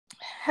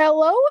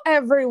Hello,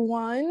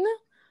 everyone.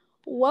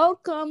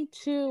 Welcome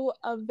to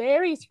a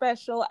very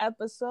special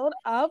episode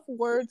of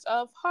Words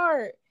of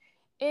Heart.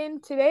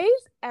 In today's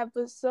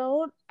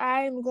episode,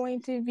 I'm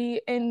going to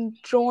be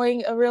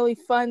enjoying a really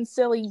fun,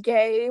 silly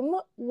game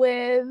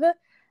with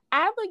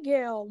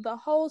Abigail, the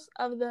host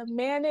of the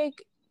Manic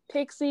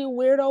Pixie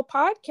Werido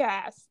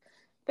Podcast.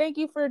 Thank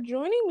you for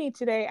joining me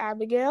today,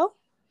 Abigail.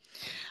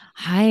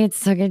 Hi, it's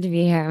so good to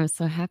be here. I'm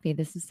so happy.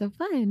 This is so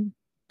fun.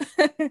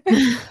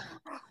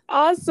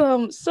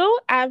 Awesome. So,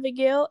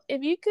 Abigail,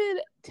 if you could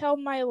tell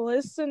my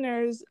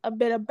listeners a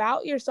bit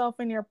about yourself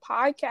and your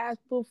podcast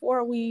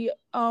before we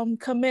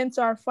commence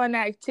our fun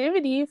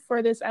activity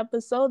for this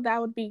episode,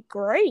 that would be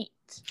great.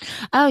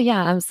 Oh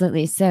yeah,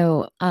 absolutely.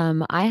 So,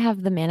 I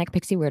have the Manic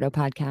Pixie Werido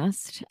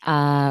podcast,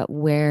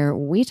 where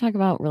we talk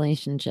about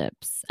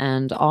relationships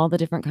and all the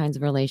different kinds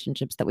of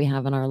relationships that we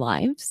have in our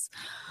lives.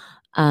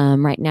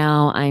 Right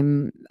now,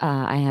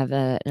 I have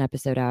an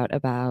episode out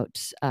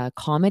about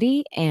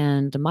comedy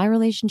and my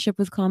relationship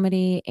with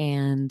comedy,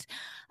 and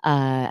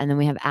then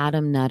we have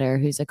Adam Nutter,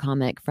 who's a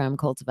comic from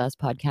Cult of Us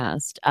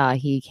podcast.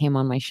 He came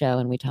on my show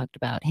and we talked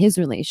about his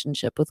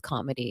relationship with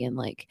comedy and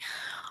like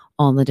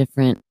all the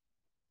different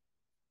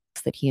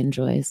that he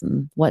enjoys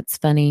and what's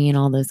funny and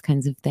all those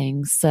kinds of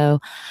things. So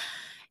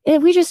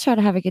we just try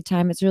to have a good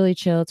time. It's really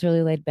chill. It's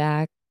really laid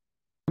back.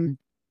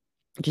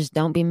 Just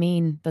don't be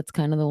mean. That's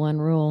kind of the one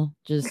rule.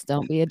 Just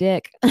don't be a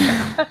dick.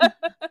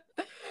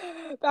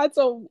 That's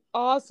an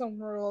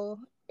awesome rule.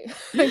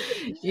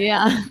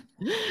 Yeah.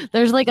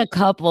 There's like a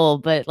couple,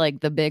 but like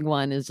the big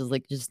one is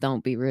just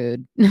don't be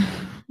rude.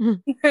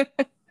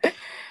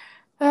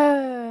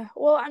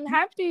 Well, I'm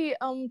happy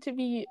to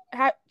be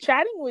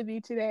chatting with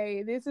you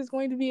today. This is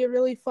going to be a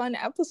really fun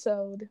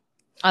episode.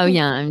 Oh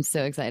yeah, I'm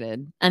so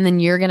excited. And then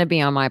you're gonna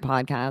be on my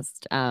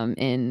podcast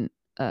in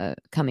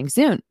coming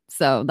soon.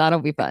 So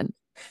that'll be fun.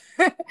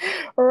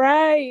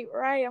 Right.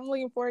 I'm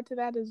looking forward to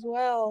that as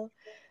well.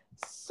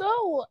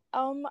 So,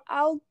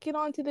 I'll get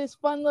on to this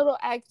fun little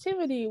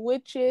activity,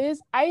 which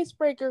is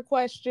icebreaker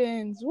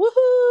questions.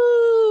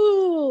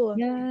 Woohoo!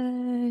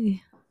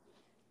 Yay.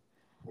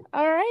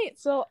 All right,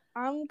 so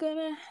I'm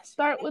gonna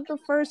start with the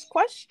first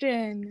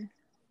question.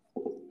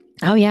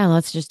 Oh yeah,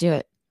 let's just do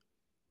it.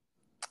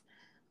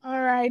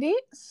 Alrighty,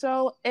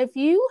 so if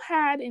you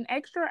had an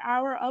extra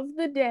hour of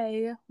the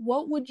day,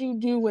 what would you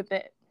do with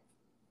it?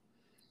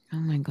 Oh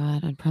my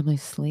God, I'd probably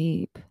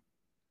sleep.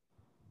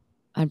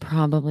 I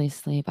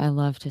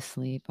love to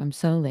sleep. I'm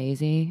so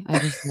lazy. I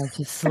just love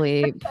to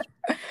sleep.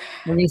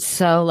 It'd be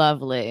so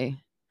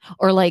lovely.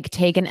 Or like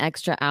take an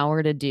extra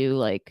hour to do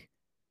like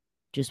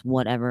just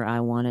whatever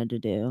I wanted to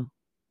do.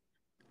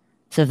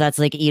 So if that's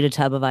like eat a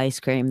tub of ice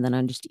cream, then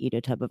I'd just eat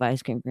a tub of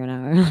ice cream for an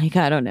hour. Like,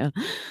 I don't know.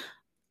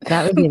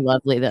 That would be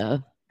lovely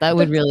though. That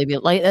would really be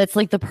like, that's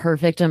like the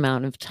perfect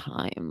amount of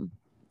time,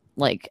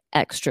 like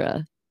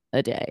extra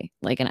a day,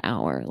 like an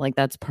hour. Like,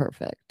 that's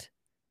perfect.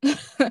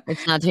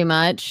 It's not too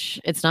much.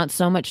 It's not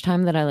so much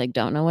time that I like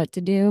don't know what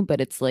to do,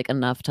 but it's like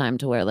enough time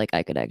to where like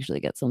I could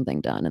actually get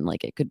something done and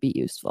like it could be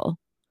useful.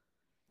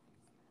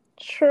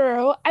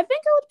 True. I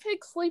think I would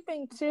pick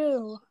sleeping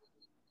too.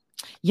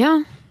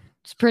 Yeah,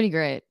 it's pretty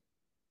great.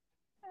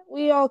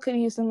 We all could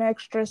use some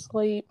extra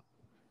sleep.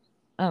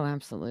 Oh,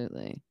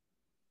 absolutely.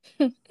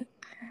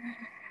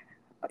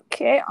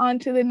 Okay, on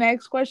to the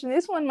next question.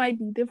 This one might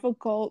be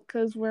difficult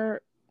because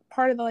we're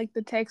part of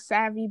the tech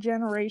savvy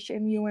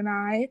generation, you and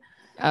I.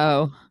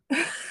 Oh,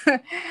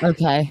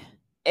 okay.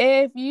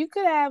 If you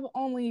could have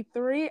only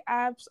 3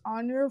 apps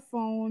on your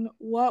phone,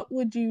 what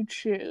would you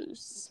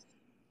choose?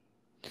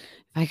 If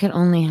I could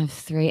only have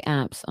 3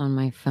 apps on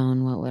my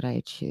phone, what would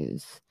I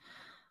choose?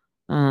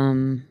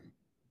 My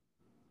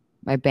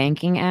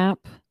banking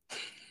app,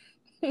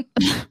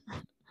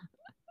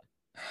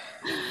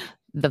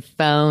 the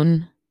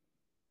phone,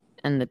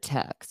 and the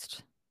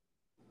text.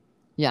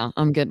 Yeah,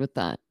 I'm good with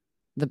that.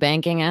 The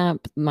banking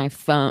app,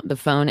 the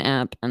phone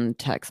app, and the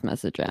text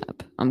message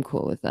app. I'm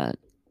cool with that.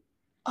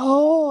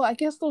 Oh, I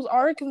guess those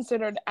are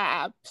considered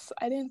apps.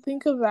 I didn't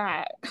think of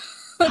that.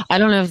 I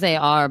don't know if they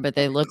are, but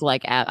they look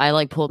like app. I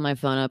like pulled my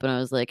phone up and I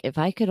was like, if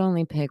I could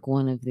only pick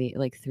one of the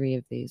like 3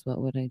 of these,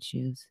 what would I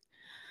choose?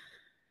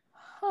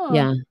 Huh.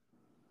 Yeah,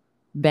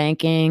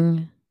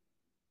 banking.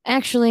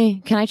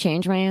 Actually, can I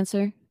change my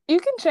answer? You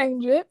can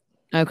change it.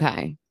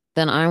 Okay.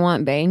 Then I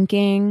want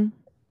banking,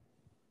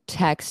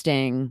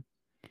 texting,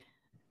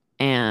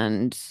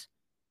 and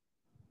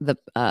the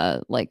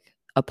like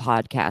a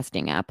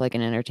podcasting app, like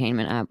an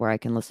entertainment app where I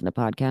can listen to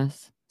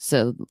podcasts.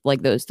 So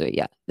like those 3,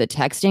 yeah. The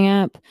texting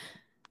app,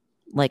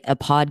 like a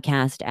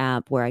podcast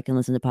app where I can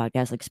listen to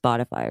podcasts like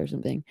Spotify or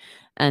something.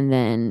 And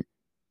then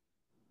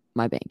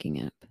my banking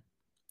app.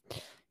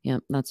 Yeah,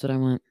 that's what I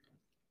want.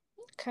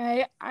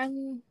 Okay, I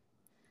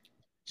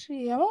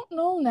don't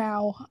know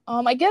now.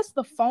 I guess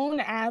the phone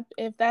app,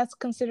 if that's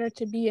considered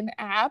to be an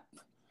app.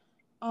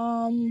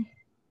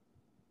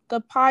 The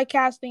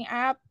podcasting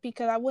app,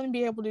 because I wouldn't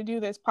be able to do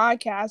this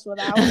podcast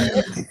without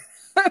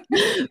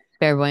it.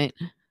 Fair point.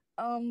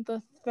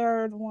 The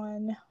third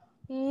one.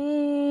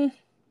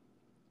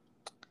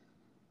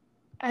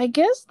 I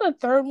guess the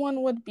third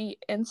one would be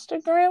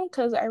Instagram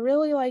because I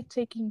really like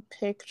taking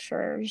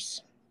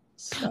pictures. Oh,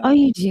 So,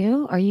 you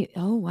do? Are you?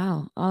 Oh,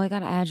 wow. Oh, I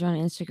gotta add you on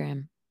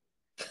Instagram.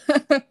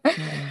 Hold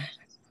on.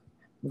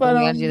 but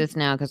We gotta do this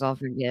now because I'll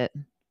forget.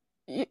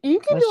 you can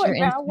What's do your it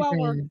now while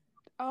we're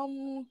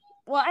Instagram?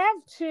 well, I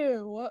have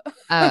two.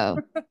 Oh.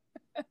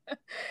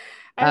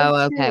 I have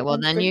Oh, okay. two Well,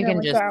 then you can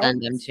Instagram just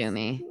send them accounts. to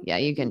me. Yeah,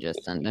 you can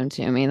just send them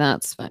to me.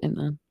 That's fine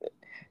then.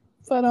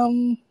 But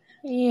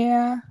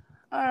yeah.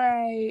 All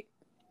right.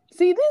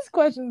 See, these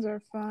questions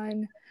are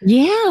fun.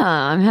 Yeah,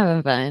 I'm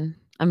having fun.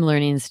 I'm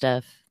learning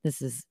stuff.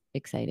 This is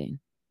exciting.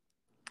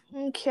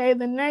 Okay,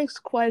 the next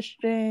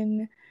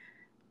question.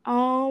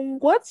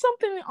 What's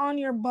something on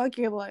your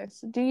bucket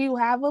list? Do you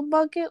have a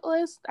bucket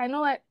list? I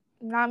know that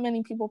not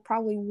many people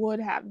probably would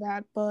have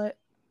that, but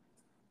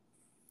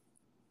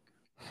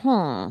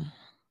Huh.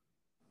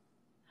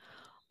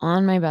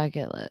 On my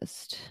bucket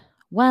list.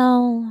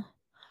 Well,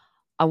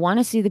 I want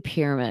to see the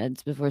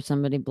pyramids before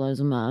somebody blows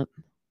them up.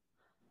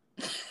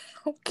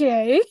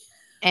 okay.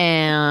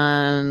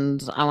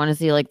 And I want to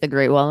see like the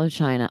Great Wall of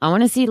China. I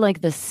want to see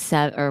like the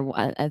set, or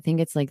I think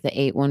it's like the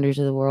eight wonders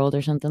of the world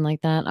or something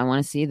like that. I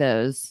want to see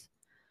those.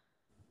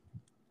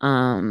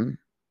 Um,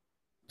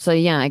 so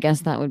yeah, I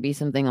guess that would be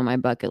something on my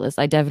bucket list.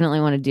 I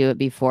definitely want to do it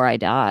before I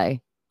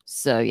die.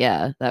 So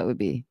yeah, that would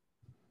be,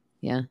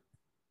 yeah.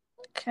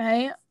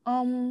 Okay.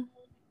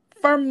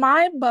 For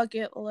my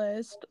bucket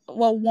list,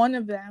 well, one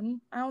of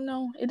them, I don't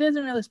know, it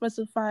doesn't really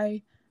specify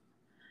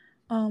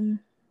um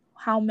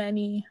how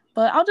many,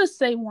 but I'll just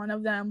say one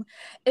of them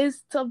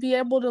is to be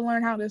able to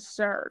learn how to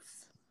surf.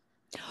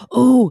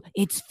 Oh,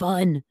 it's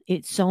fun.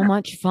 It's so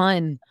much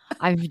fun.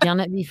 I've done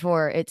it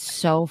before. It's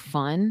so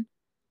fun.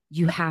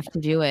 You have to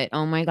do it.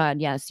 Oh my God.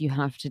 Yes, you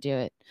have to do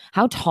it.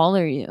 How tall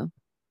are you?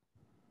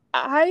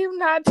 I am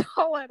not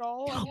tall at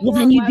all. I'm Well, over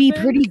then you'd be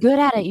 11. pretty good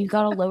at it. You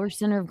got a lower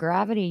center of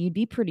gravity. You'd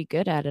be pretty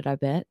good at it, I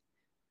bet.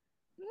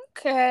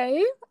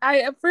 Okay. I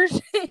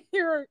appreciate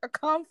your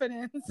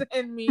confidence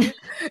in me.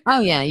 Oh,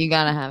 yeah, you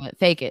gotta have it.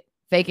 Fake it.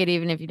 Fake it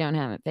even if you don't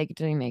have it. Fake it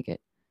till you make it.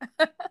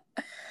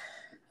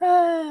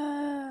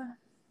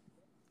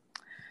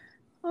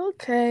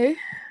 Okay.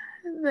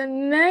 The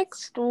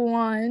next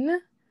one.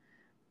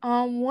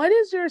 What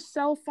is your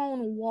cell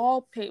phone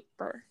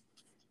wallpaper?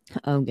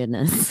 Oh,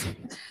 goodness.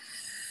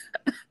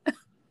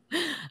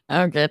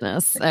 Oh,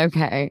 goodness.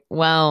 Okay.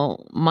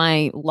 Well,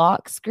 my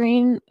lock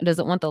screen, does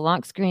it want the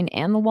lock screen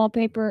and the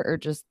wallpaper or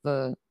just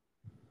the.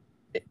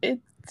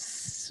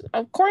 It's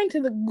according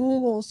to the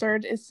Google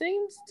search, it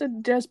seems to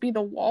just be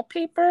the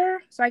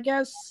wallpaper. So I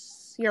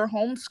guess your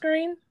home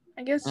screen.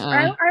 I guess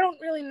I Uh, I don't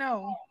really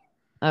know.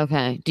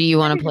 okay. Do you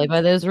want to play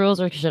by those rules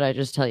or should I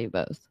just tell you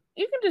both?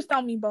 You can just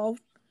tell me both.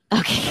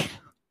 Okay.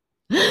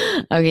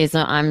 Okay,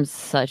 so I'm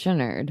such a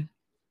nerd.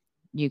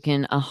 You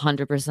can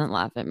 100%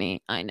 laugh at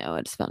me. I know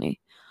it's funny.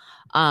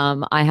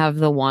 I have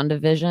the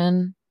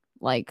WandaVision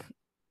like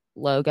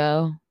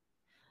logo,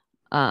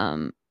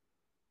 um,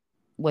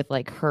 with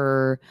like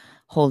her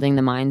holding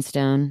the Mind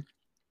Stone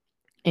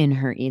in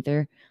her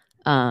ether,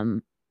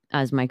 um,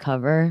 as my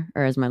cover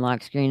or as my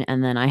lock screen,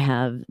 and then I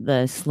have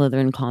the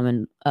Slytherin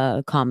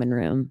common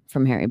room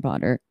from Harry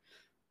Potter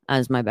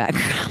as my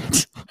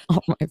background on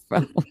my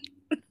phone.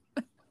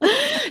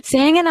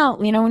 Saying it out,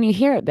 when you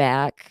hear it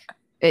back,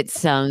 it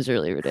sounds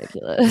really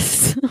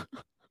ridiculous.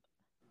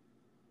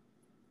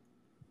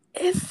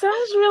 It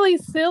sounds really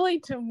silly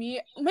to me.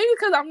 Maybe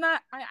because I'm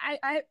not.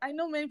 I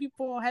know many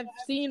people have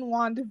seen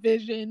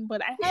WandaVision,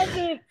 but I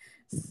haven't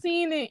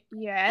seen it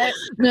yet.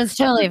 No, it's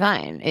totally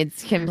fine.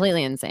 It's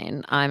completely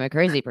insane. I'm a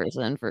crazy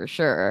person for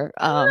sure.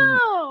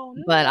 No,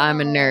 But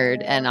I'm a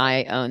nerd and no.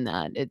 I own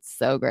that. It's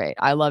so great.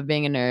 I love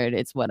being a nerd.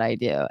 It's what I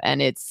do.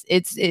 And it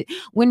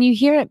when you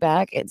hear it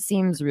back, it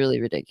seems really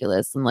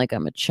ridiculous and like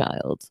I'm a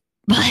child.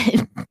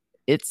 But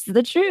it's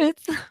the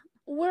truth.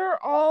 We're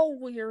all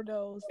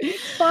weirdos.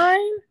 It's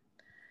fine.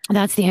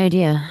 That's the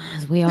idea.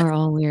 We are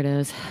all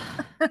weirdos.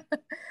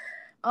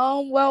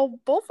 Well,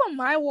 both of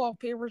my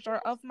wallpapers are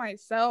of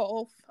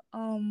myself.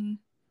 Oh.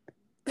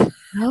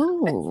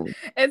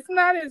 It's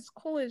not as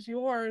cool as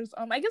yours.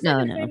 I guess I No,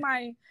 could say no.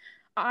 my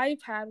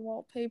iPad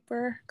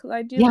wallpaper because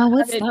I do Yeah, have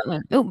what's it. that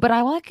one? Oh, but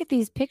I look at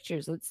these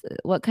pictures.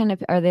 What kind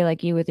of are they,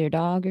 like you with your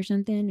dog or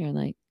something? Or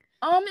like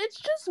It's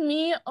just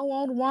me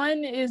alone.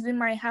 One is in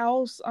my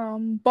house.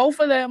 Both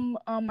of them,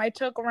 I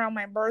took around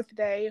my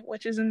birthday,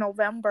 which is in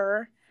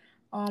November.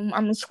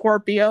 I'm a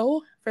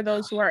Scorpio. For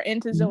those who are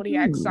into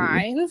zodiac ooh,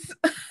 signs.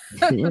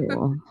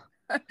 cool.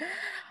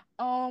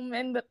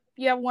 And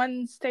yeah,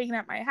 one's taken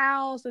at my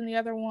house, and the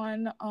other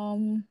one,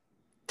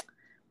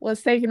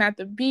 was taken at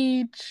the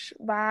beach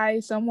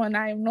by someone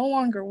I am no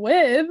longer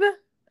with.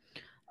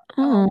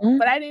 Oh.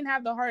 But I didn't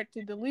have the heart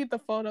to delete the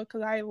photo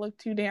because I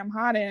looked too damn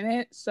hot in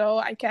it, so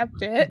I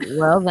kept it.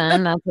 Well,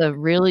 then that's a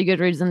really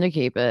good reason to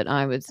keep it,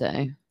 I would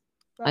say.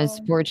 I So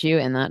support you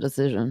in that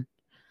decision.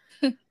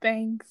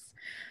 thanks.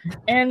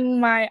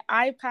 And my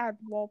iPad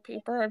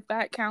wallpaper, if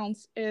that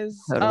counts,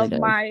 is Totally of does.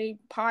 my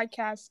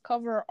podcast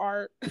cover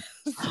art.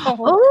 So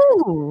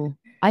Oh,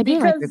 I do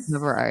like your because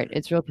cover art.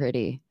 It's real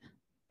pretty.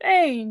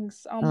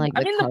 Thanks. I like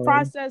I'm the in the color.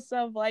 process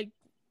of like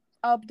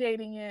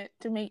updating it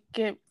to make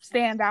it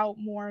stand out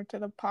more to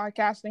the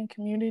podcasting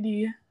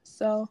community.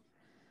 So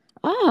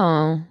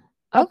Oh,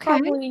 I'll okay.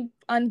 probably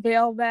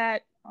unveil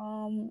that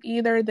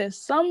either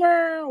this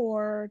summer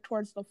or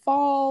towards the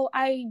fall.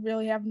 I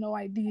really have no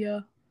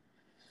idea.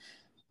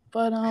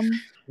 But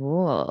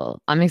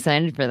Cool. I'm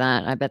excited for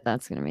that. I bet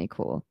that's gonna be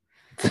cool.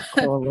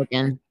 Cool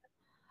looking.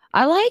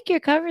 I like your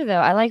cover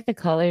though. I like the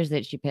colors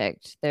that you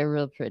picked. They're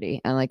real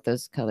pretty. I like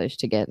those colors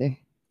together.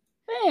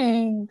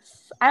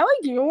 thanks. I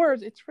like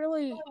yours. It's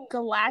really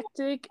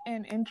galactic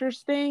and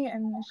interesting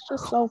and it's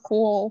just so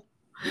cool.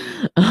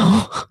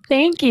 Oh,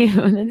 thank you.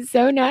 That's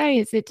so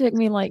nice. It took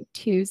me like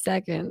 2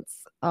 seconds.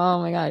 Oh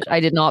my gosh. I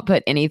did not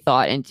put any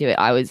thought into it.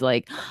 I was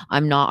like,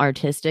 I'm not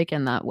artistic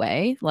in that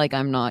way. Like,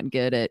 I'm not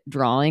good at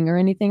drawing or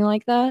anything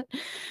like that.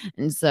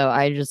 And so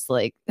I just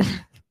like,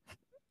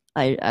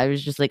 I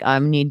was just like, I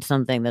need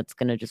something that's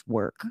gonna just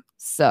work.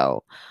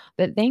 So,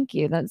 but thank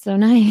you. That's so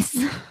nice.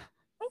 No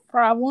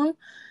problem.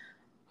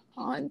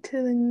 On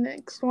to the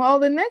next one. Well,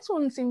 the next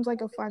one seems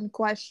like a fun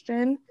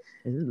question.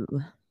 Ooh.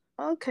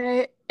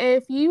 Okay,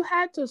 if you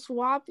had to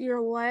swap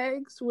your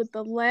legs with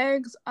the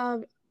legs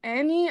of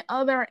any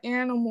other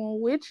animal,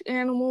 which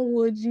animal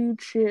would you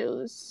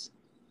choose?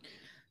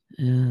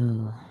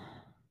 Ooh.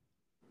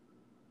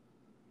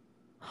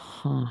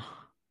 Huh.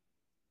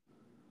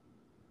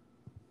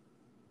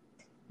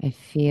 I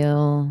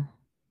feel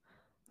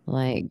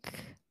like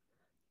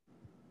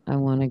I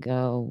want to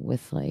go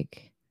with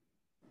like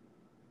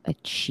a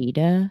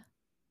cheetah.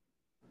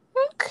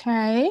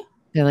 Okay.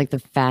 They're like the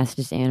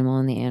fastest animal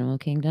in the animal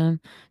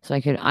kingdom. So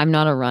I'm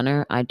not a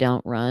runner. I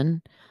don't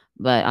run,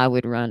 but I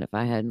would run if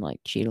I had like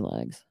cheetah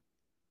legs.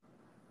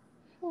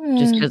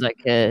 Just Hmm. because I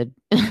could.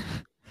 I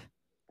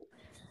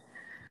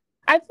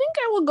think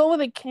I will go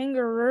with a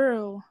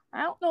kangaroo.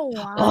 I don't know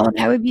why. Oh,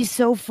 that would be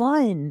so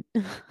fun.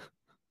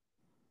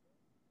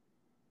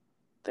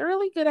 They're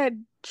really good at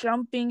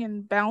jumping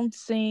and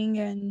bouncing,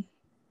 and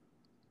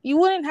you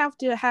wouldn't have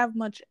to have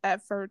much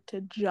effort to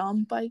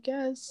jump, I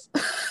guess.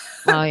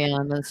 Oh, yeah,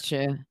 that's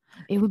true.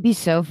 It would be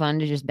so fun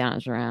to just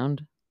bounce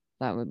around.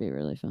 That would be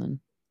really fun.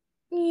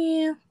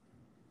 Yeah.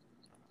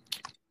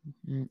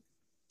 Mm.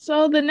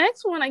 So the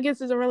next one, I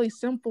guess, is a really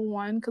simple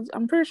one because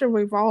I'm pretty sure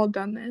we've all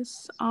done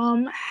this.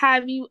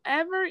 Have you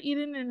ever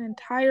eaten an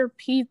entire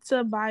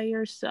pizza by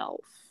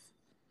yourself?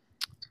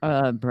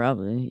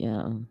 Probably,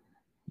 yeah.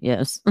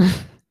 Yes.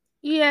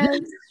 Yes.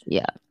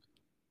 Yeah.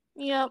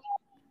 Yep.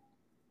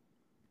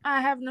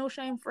 I have no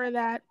shame for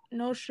that.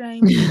 No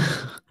shame.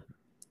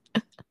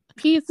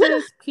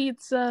 Pizza's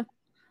pizza.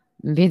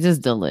 Pizza's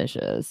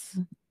delicious.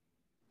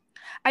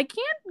 I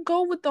can't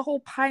go with the whole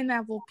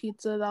pineapple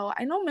pizza though.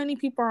 I know many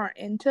people are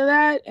into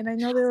that, and I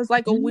know there was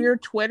like a Mm.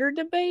 weird Twitter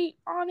debate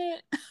on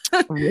it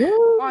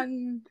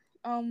Really?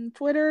 on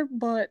Twitter,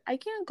 but I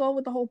can't go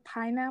with the whole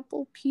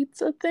pineapple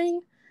pizza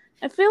thing.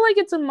 I feel like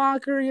it's a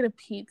mockery to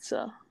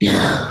pizza.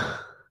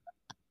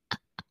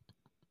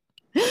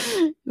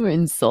 We're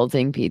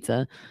insulting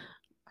pizza.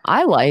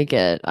 I like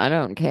it. I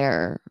don't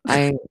care.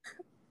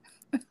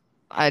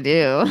 I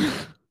do.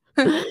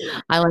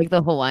 I like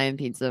the Hawaiian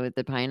pizza with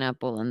the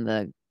pineapple and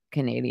the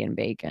Canadian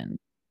bacon.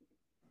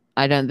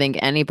 I don't think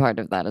any part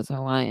of that is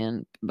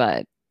Hawaiian,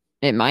 but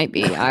it might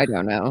be. I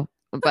don't know.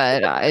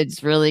 But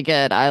it's really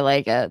good. I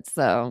like it.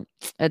 So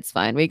it's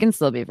fine. We can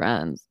still be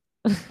friends.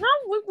 No,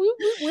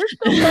 we're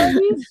still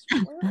buddies.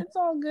 It's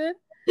all good.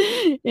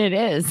 It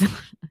is.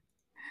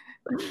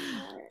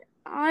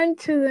 On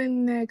to the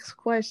next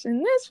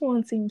question. This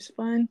one seems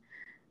fun.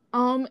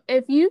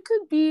 If you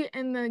could be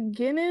in the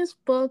Guinness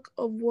Book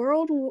of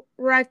World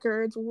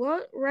Records,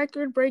 what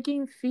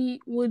record-breaking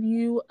feat would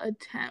you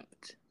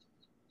attempt?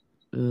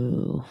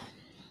 Ooh.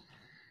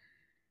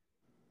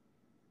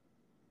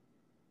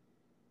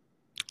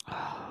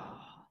 Oh,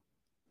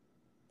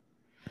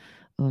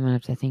 I'm gonna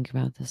have to think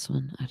about this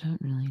one. I don't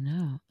really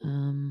know.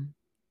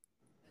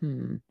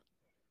 Hmm.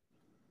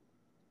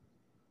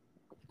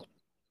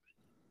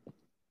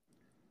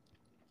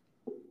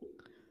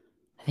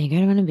 I think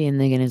I'd want to be in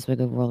the Guinness Book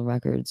of World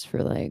Records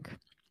for like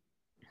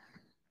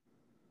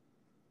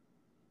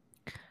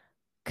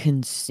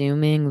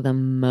consuming the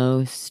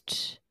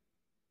most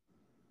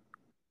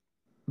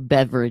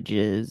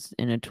beverages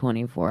in a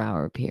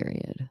 24-hour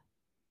period.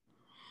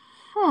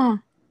 Huh.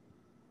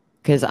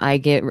 Because I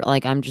get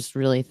like, I'm just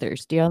really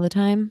thirsty all the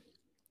time.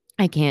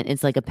 I can't,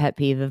 it's like a pet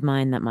peeve of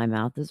mine that my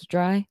mouth is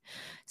dry.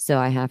 So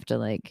I have to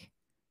like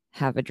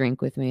have a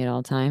drink with me at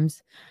all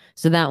times.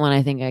 So that one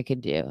I think I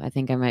could do. I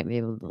think I might be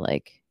able to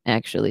like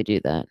actually do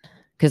that.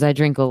 Because I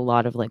drink a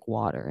lot of like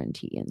water and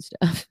tea and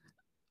stuff.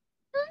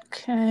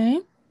 Okay.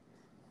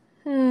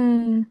 I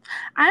don't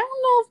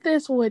know if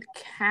this would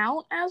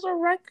count as a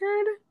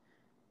record,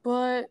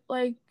 but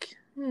like,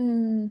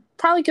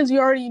 probably because you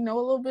already know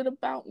a little bit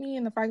about me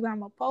and the fact that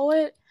I'm a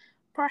poet.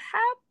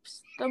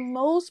 Perhaps the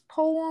most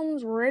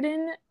poems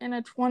written in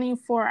a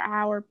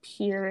 24-hour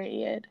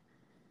period.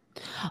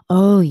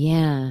 Oh,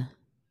 yeah.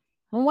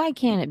 Well, why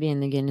can't it be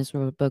in the Guinness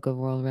World Book of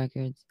World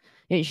Records?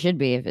 It should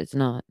be if it's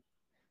not.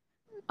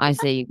 I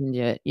say you can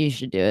do it. You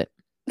should do it.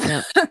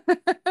 Yep.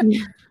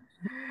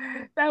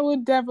 That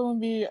would definitely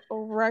be a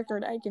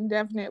record I can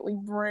definitely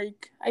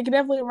break. I can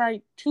definitely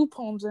write 2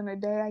 poems in a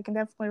day. I can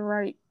definitely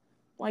write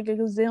like a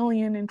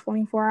gazillion in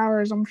 24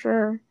 hours, I'm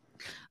sure.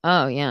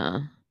 Oh, yeah.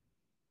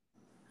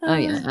 Oh,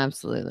 yeah, Uh,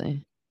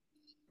 absolutely.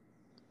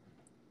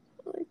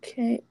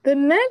 okay. The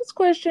next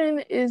question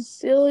is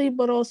silly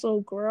but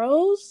also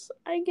gross,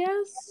 I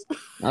guess.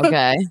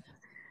 Okay.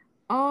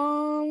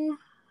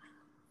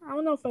 I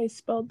don't know if I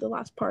spelled the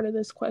last part of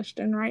this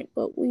question right,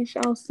 but we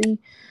shall see.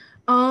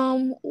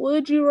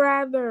 Would you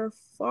rather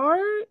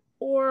fart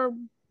or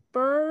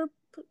burp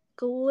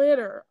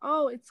glitter?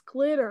 Oh, it's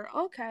glitter.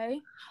 Okay.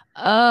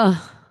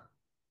 Oh,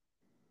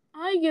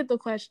 I get the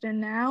question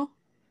now.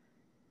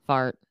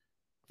 fart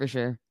for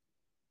sure.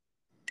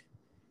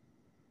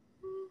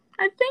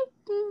 I think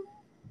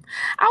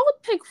I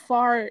would pick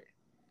fart. I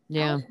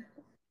Yeah. don't,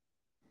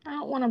 I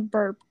don't want to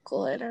burp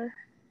glitter.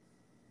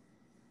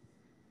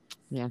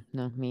 Yeah.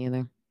 No, me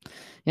either.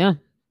 Yeah.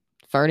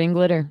 Farting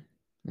glitter.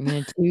 We're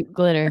gonna toot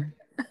glitter.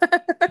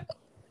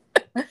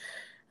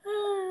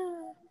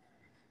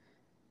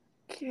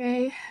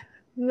 Okay.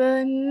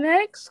 The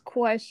next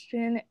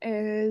question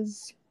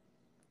is,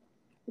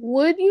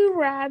 would you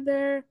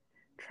rather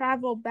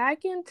travel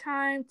back in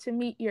time to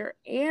meet your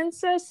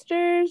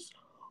ancestors,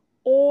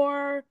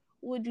 or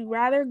would you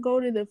rather go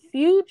to the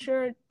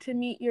future to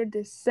meet your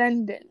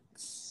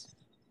descendants?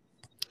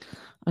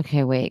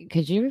 Okay, wait.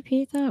 Could you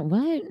repeat that?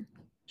 What?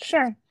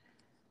 Sure.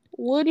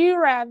 Would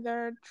you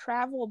rather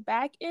travel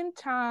back in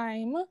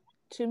time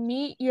to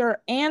meet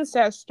your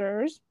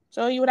ancestors?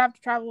 So you would have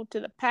to travel to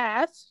the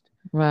past.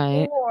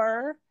 Right.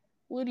 Or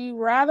would you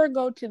rather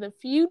go to the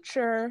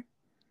future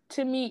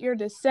to meet your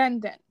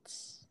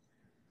descendants?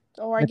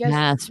 Or I The guess,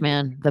 past,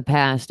 man. The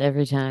past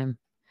every time.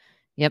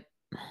 Yep.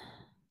 The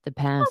huh,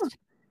 past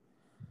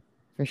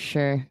for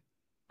sure.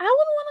 I would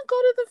want to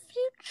go to the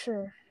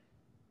future.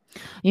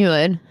 You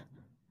would.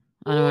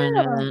 I don't want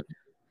to know Yeah. that.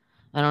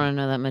 I don't want to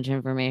know that much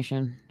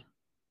information.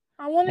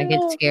 I want I to get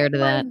know if scared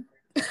of my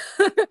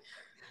that.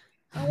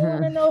 I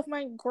want to know if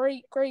my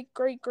great great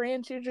great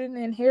grandchildren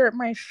inherit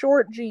my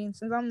short genes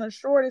since I'm the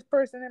shortest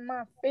person in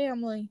my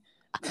family.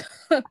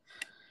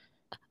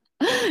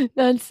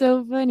 That's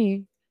so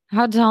funny.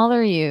 How tall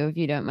are you, if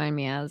you don't mind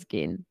me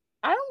asking?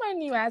 I don't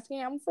mind you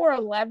asking. I'm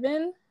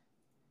 4'11".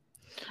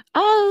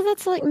 Oh,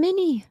 that's like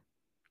mini.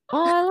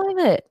 Oh, I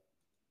love it.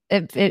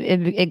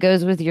 It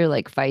goes with your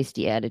like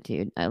feisty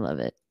attitude. I love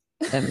it.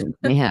 That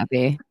makes me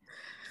happy.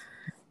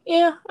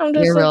 Yeah, I'm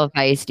just You're real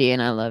feisty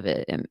and I love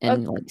it. And a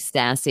like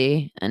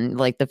sassy and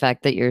like the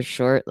fact that you're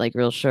short, like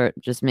real short,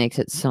 just makes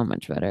it so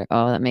much better.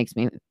 Oh, that makes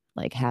me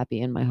like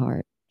happy in my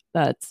heart.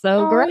 That's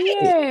so oh great.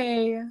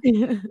 yay.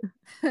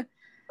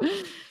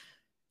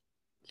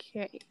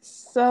 Okay,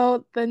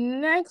 so the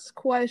next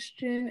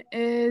question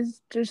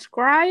is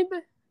describe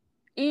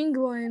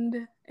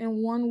England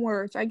in one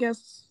word. I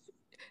guess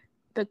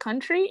the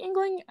country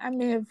England. I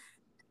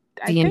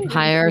The think we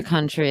entire did.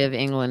 country of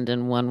England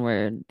in one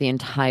word. The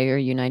entire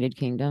United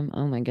Kingdom.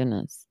 Oh my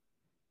goodness.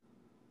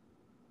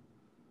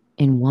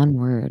 In one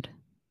word.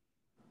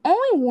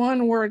 Only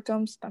one word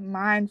comes to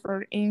mind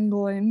for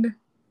England.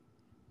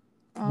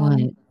 What?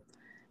 Um,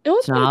 it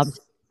was like, Jobs?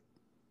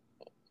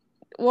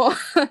 well,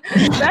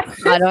 that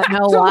I is don't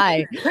know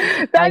why.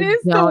 that I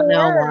is the don't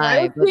know word. I why,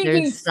 was but thinking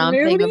there's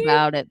something snooty.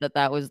 about it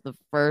that was the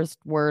first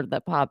word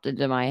that popped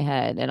into my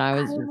head. And I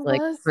I was just like,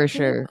 was for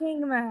sure.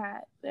 thinking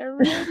that they're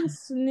really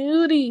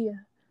snooty.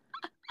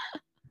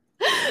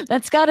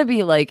 That's got to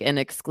be like an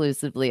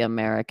exclusively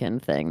American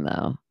thing,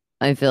 though.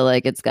 I feel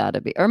like it's got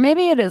to be. Or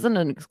maybe it isn't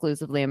an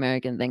exclusively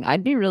American thing.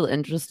 I'd be real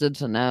interested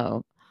to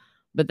know.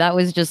 But that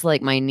was just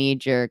like my knee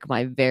jerk,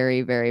 my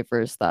very, very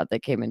first thought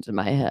that came into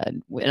my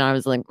head. And I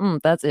was like,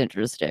 that's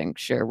interesting.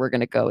 Sure, we're going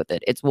to go with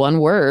it. It's one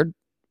word.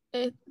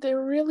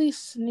 They're really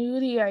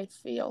snooty. I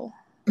feel.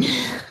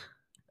 I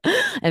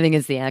think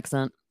it's the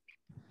accent.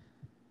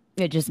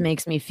 It just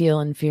makes me feel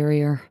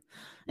inferior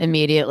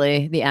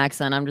immediately. The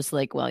accent, I'm just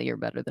like, well, you're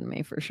better than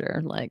me for sure.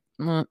 Like,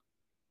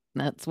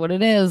 that's what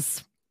it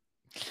is.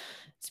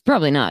 It's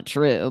probably not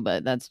true,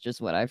 but that's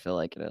just what I feel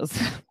like it is.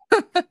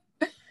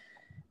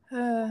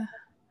 Uh,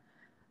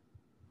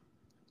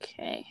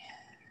 okay.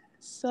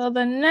 So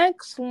the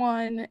next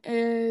one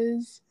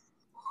is,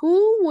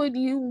 who would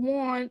you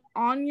want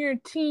on your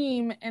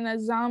team in a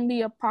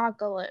zombie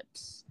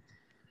apocalypse?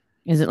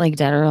 Is it like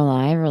dead or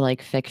alive or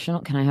like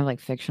fictional? Can I have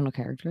like fictional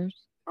characters?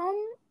 I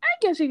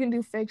guess you can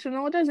do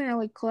fictional. It doesn't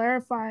really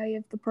clarify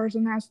if the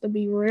person has to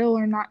be real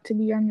or not to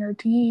be on your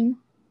team.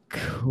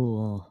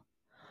 Cool.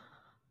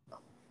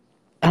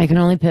 I can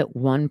only pick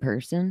one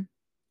person.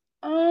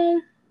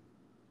 Um,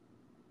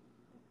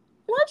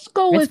 let's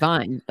go It's with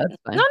fine. That's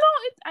no, fine.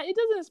 no. It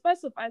doesn't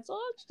specify, so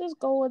let's just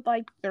go with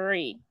like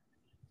 3.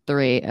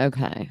 Three.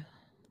 Okay.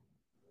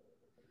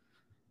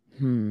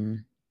 Hmm.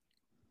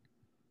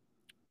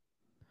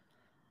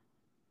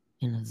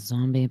 In a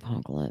zombie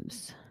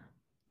apocalypse.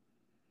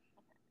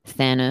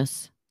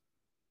 Thanos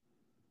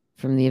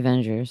from the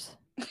Avengers.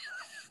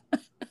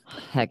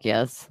 Heck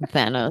yes.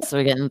 Thanos.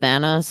 We're getting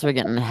Thanos. We're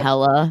getting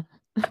Hela.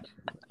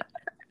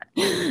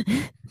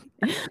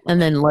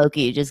 And then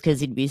Loki, just because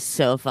he'd be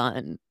so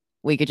fun.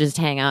 We could just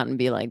hang out and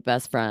be like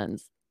best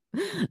friends.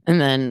 And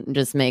then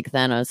just make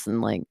Thanos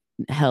and like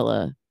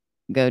Hela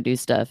go do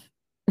stuff.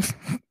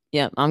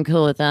 Yeah, I'm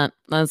cool with that.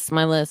 That's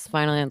my list.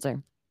 Final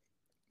answer.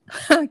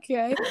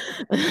 Okay.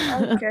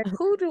 Okay.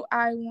 Who do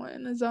I want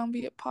in a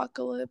zombie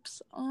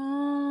apocalypse?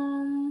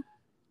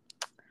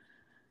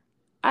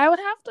 I would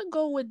have to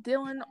go with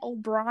Dylan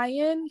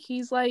O'Brien.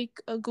 He's like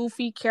a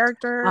goofy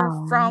character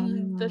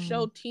from the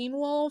show Oh. Teen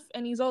Wolf,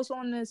 and he's also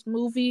in this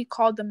movie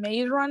called The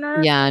Maze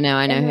Runner. Yeah, I know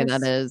And who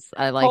that is.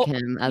 I like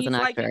him as an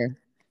he's like actor.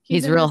 he's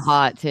He's in real this.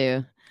 hot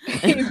too.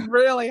 He's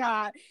really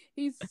hot.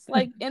 He's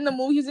like in the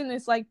movie. He's in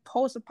this like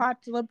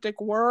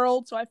post-apocalyptic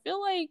world. So I feel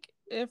like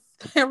if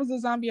there was a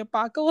zombie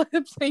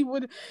apocalypse, he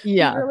would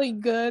be really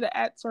good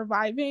at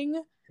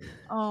surviving.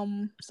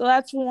 So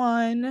that's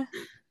one.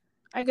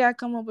 I gotta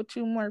come up with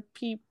two more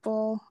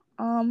people.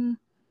 The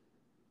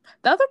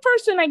other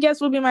person I guess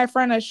would be my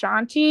friend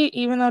Ashanti,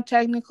 even though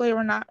technically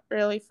we're not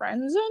really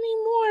friends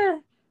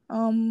anymore.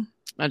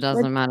 It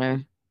doesn't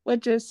matter.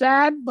 Which is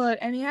sad, but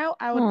anyhow,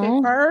 I would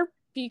pick her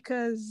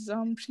because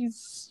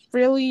she's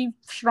really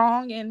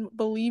strong in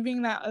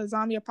believing that a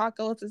zombie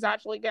apocalypse is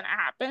actually gonna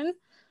happen.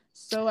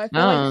 So I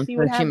feel like she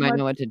would have might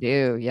know what to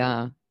do.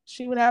 Yeah.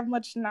 She would have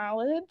much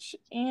knowledge.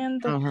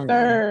 And the Yeah.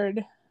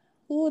 third,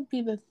 who would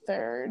be the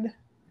third?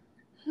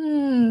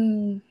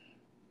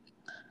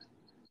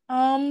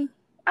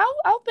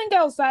 I'll think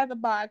outside the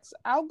box.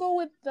 I'll go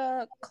with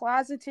the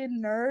closeted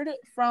nerd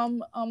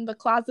from the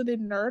Closeted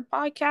Nerd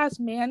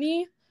podcast,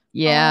 Manny.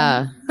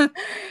 Yeah.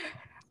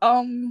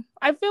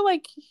 I feel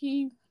like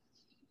he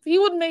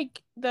would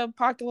make the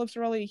apocalypse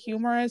really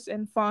humorous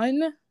and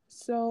fun.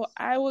 So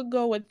I would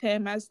go with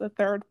him as the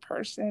third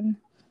person.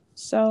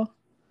 So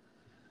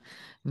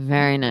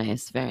very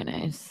nice, very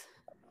nice.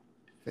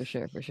 For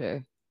sure, for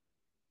sure.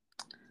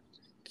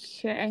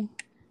 Okay.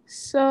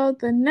 So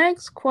the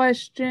next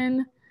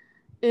question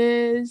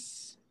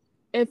is,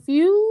 if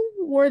you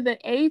were the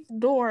eighth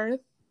dwarf,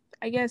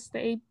 I guess the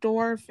eighth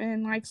dwarf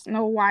in like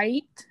Snow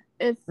White,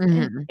 if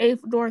an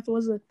eighth dwarf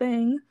was a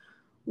thing,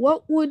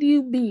 what would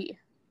you be?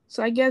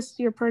 So I guess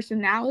your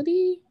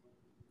personality,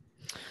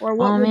 or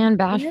what? Oh man,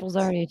 Bashful's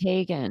already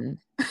taken.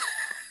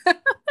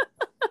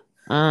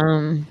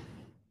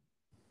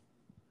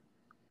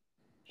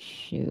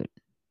 Shoot.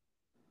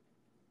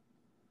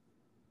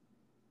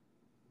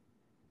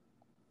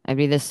 I'd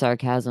be the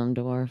sarcasm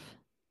dwarf.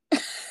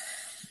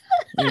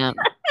 Yeah,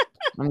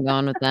 I'm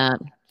going with that.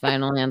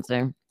 Final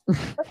answer.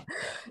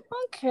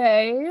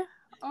 Okay.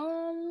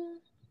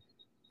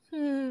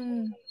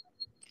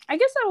 I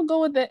guess I would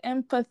go with the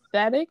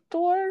empathetic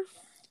dwarf.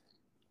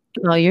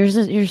 Oh,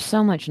 you're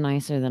so much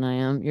nicer than I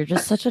am. You're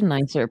just such a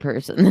nicer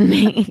person than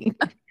me.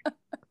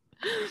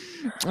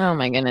 Oh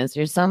my goodness,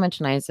 you're so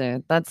much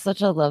nicer. That's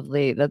such a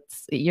lovely.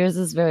 Yours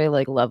is very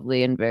like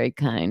lovely and very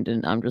kind,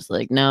 and I'm just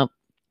like, nope.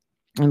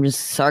 I'm just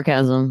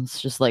sarcasm. It's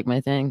just like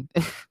my thing.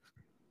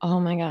 Oh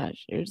my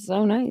gosh, you're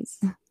so nice.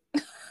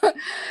 I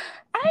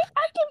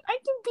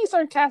can be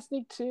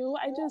sarcastic too.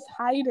 I just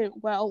hide it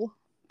well.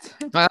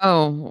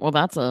 Oh, well,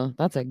 that's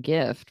a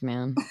gift,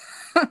 man.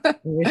 I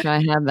wish I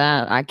had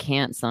that. I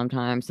can't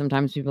sometimes.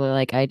 Sometimes people are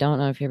like, I don't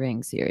know if you're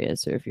being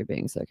serious or if you're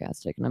being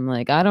sarcastic. And I'm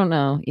like, I don't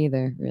know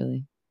either,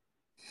 really.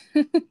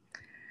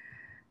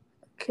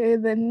 Okay,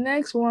 the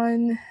next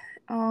one.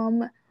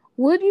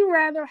 Would you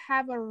rather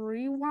have a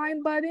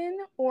rewind button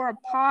or a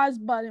pause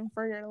button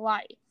for your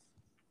life?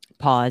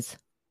 Pause.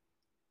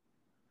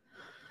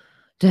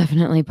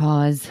 Definitely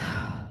pause.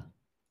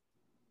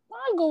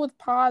 I'll go with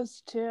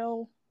pause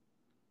too.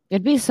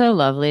 It'd be so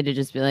lovely to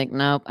just be like,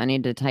 nope, I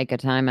need to take a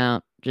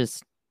timeout.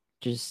 Just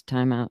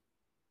time out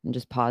and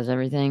just pause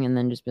everything and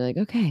then just be like,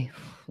 okay,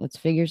 let's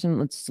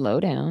slow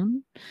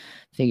down,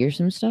 figure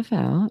some stuff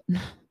out.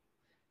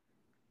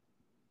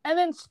 And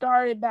then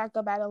start it back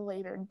up at a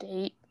later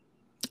date.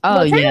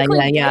 Oh,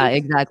 yeah,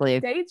 exactly.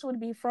 Dates would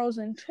be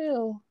frozen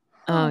too.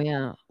 Oh,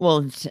 yeah.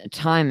 Well,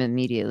 time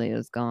immediately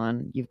is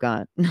gone. You've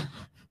got...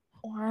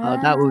 Wow.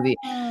 Oh, that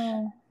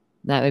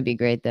would be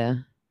great, though.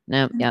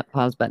 No, yeah,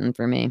 pause button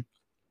for me.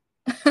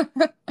 All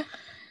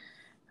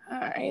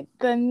right,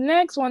 the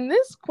next one.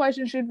 This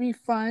question should be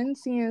fun,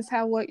 seeing as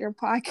how what your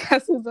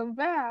podcast is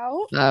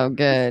about. Oh,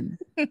 good.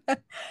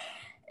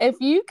 If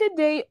you could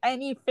date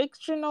any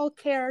fictional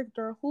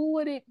character, who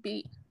would it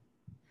be?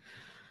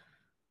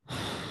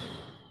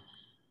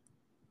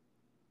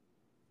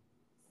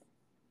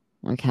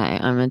 Okay,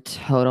 I'm a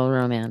total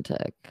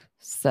romantic.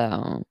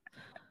 So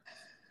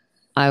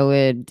I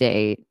would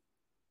date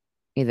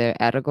either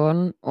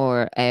Aragorn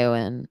or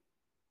Eowyn.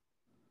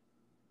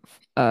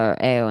 Or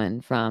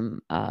Eowyn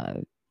from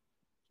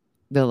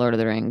The Lord of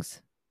the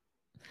Rings.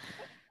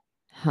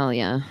 Hell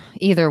yeah.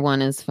 Either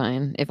one is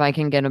fine. If I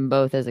can get them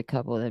both as a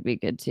couple, that'd be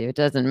good too. It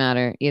doesn't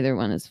matter. Either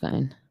one is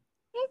fine.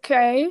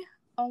 Okay.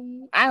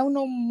 I don't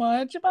know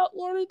much about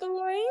Lord of the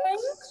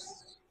Rings.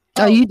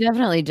 Oh, you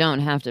definitely don't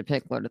have to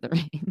pick Lord of the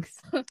Rings.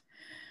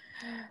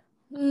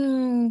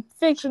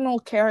 Fictional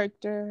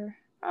character.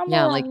 I'm a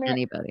Yeah, like romantic.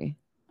 anybody.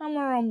 I'm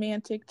a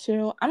romantic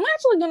too. I'm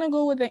actually gonna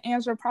go with the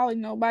answer probably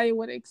nobody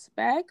would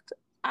expect.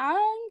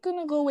 I'm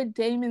gonna go with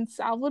Damon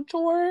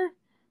Salvatore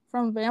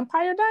from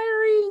Vampire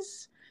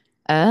Diaries.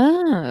 He's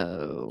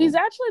Oh.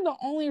 actually the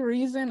only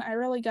reason I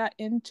really got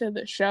into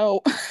the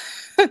show.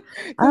 Because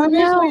Oh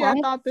no, initially I I've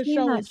thought the seen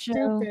show that was show.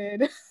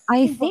 stupid.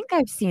 I But, think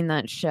I've seen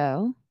that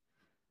show.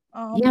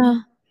 um,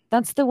 Yeah.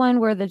 That's the one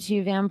where the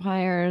two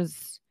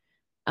vampires,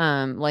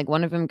 like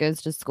one of them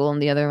goes to school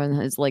and the other one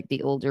is like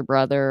the older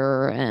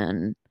brother,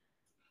 and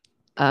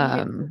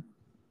yeah, um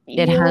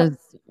it yeah, has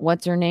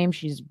what's her name?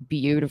 She's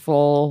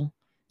beautiful.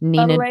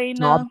 Nina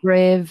Elena.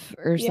 Dobrev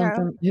or Yeah,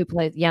 something who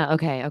plays. Yeah,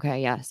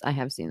 okay, yes, I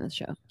have seen this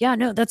show. Yeah,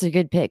 no, that's a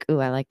good pick. Ooh,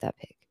 I like that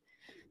pick.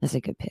 That's a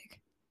good pick.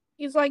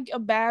 he's like a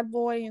bad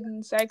boy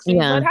and sexy, but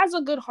Yeah, has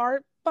a good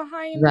heart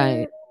behind right.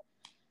 it.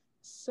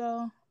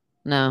 So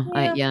No,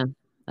 yeah,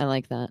 I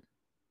like that.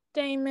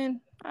 Damon.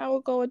 I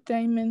will go with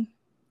Damon.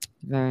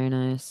 Very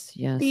nice. The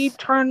Yes.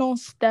 eternal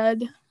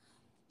stud.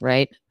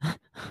 Right.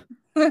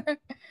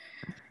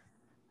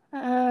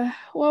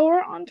 Well,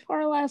 we're on to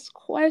our last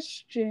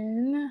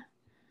question.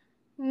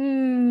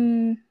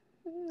 Hmm,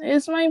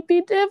 this might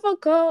be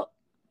difficult.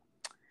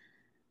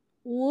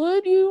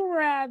 Would you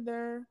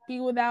rather be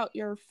without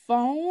your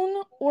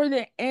phone or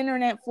the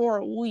internet for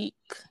a week?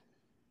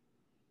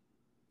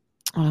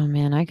 Oh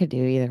man, I could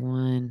do either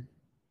one.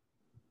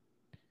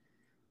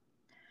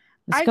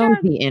 Let's I go with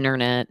got the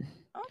internet.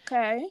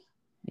 okay.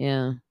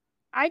 Yeah.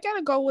 I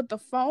gotta go with the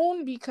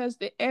phone because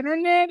the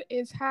internet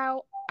is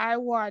how I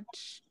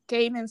watch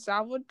Damon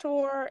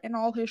Salvatore and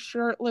all his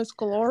shirtless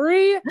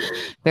glory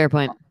Fair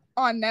point.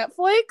 on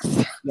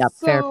Netflix. Yep,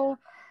 fair. So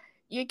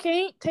you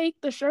can't take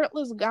the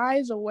shirtless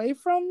guys away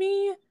from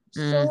me.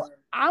 Mm, So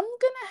I'm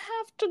gonna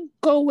have to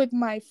go with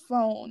my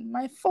phone.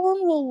 My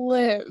phone will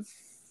live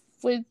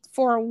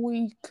for a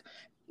week.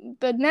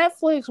 The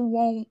Netflix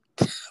won't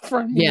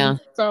for me. yeah,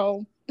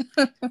 So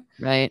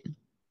right.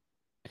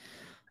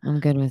 I'm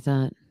good with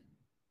that.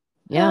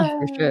 Yeah,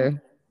 for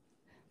sure.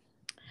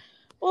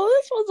 well,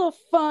 this was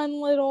a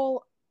fun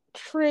little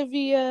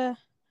trivia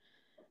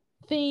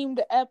themed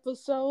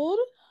episode.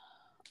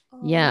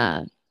 Um,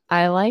 Yeah,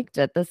 I liked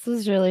it. This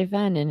was really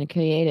fun and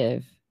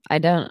creative. I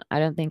don't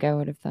think I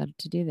would have thought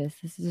to do this.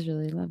 This is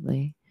really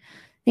lovely.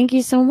 Thank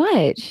you so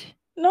much.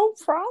 no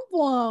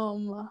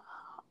problem.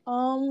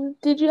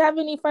 Did you have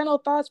any final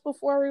thoughts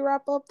before we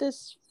wrap up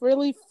this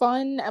really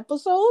fun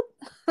episode?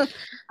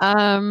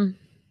 Um,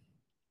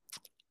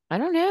 I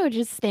don't know.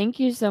 Just thank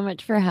you so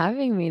much for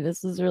having me.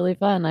 This was really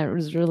fun.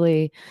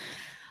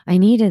 I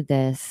needed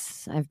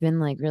this. I've been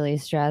like really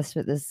stressed,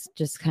 but this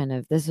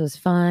was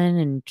fun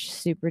and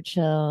super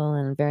chill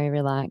and very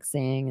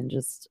relaxing and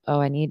just, oh,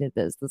 I needed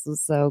this. This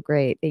was so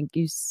great. Thank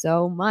you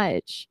so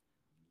much.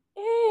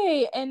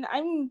 Hey, and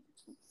I'm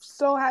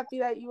so happy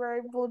that you were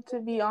able to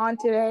be on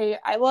today.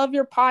 I love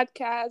your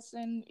podcast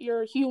and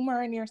your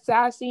humor and your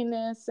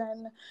sassiness,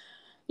 and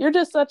you're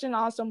just such an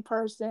awesome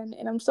person.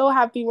 And I'm so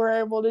happy we're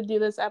able to do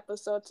this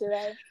episode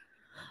today.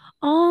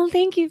 Oh,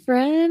 thank you,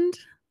 friend.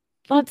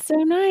 That's so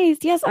nice.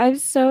 Yes, I'm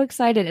so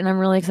excited. And I'm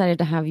really excited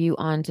to have you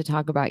on to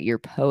talk about your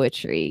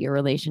poetry, your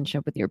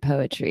relationship with your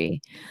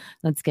poetry.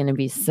 That's going to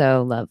be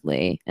so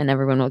lovely. And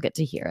everyone will get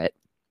to hear it.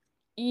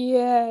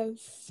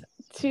 Yes.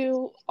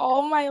 To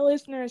all my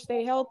listeners,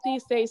 stay healthy,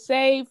 stay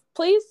safe.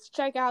 Please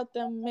check out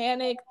the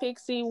Manic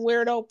Pixie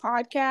Weirdo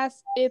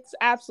Podcast. It's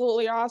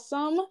absolutely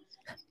awesome.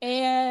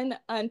 And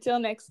until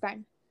next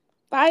time,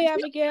 bye,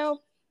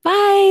 Abigail.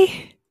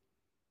 Bye.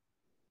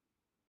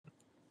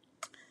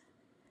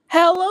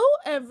 Hello,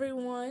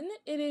 everyone.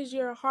 It is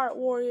your Heart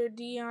Warrior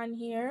Dion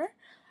here.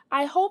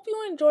 I hope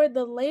you enjoyed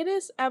the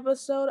latest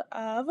episode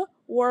of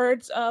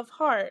Words of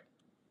Heart.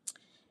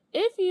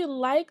 If you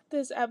liked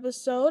this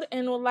episode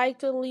and would like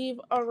to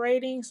leave a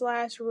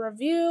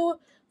rating/review,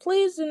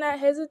 please do not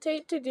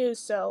hesitate to do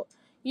so.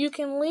 You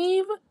can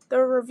leave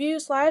the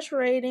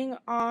review/rating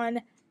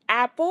on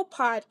Apple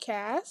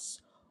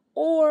Podcasts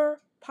or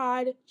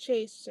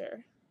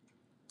Podchaser.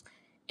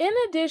 In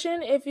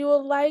addition, if you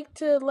would like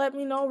to let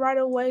me know right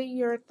away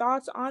your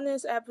thoughts on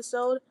this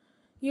episode,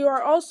 you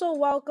are also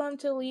welcome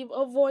to leave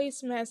a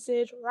voice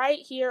message right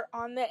here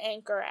on the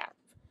Anchor app.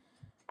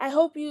 I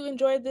hope you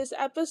enjoyed this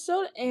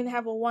episode and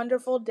have a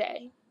wonderful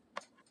day.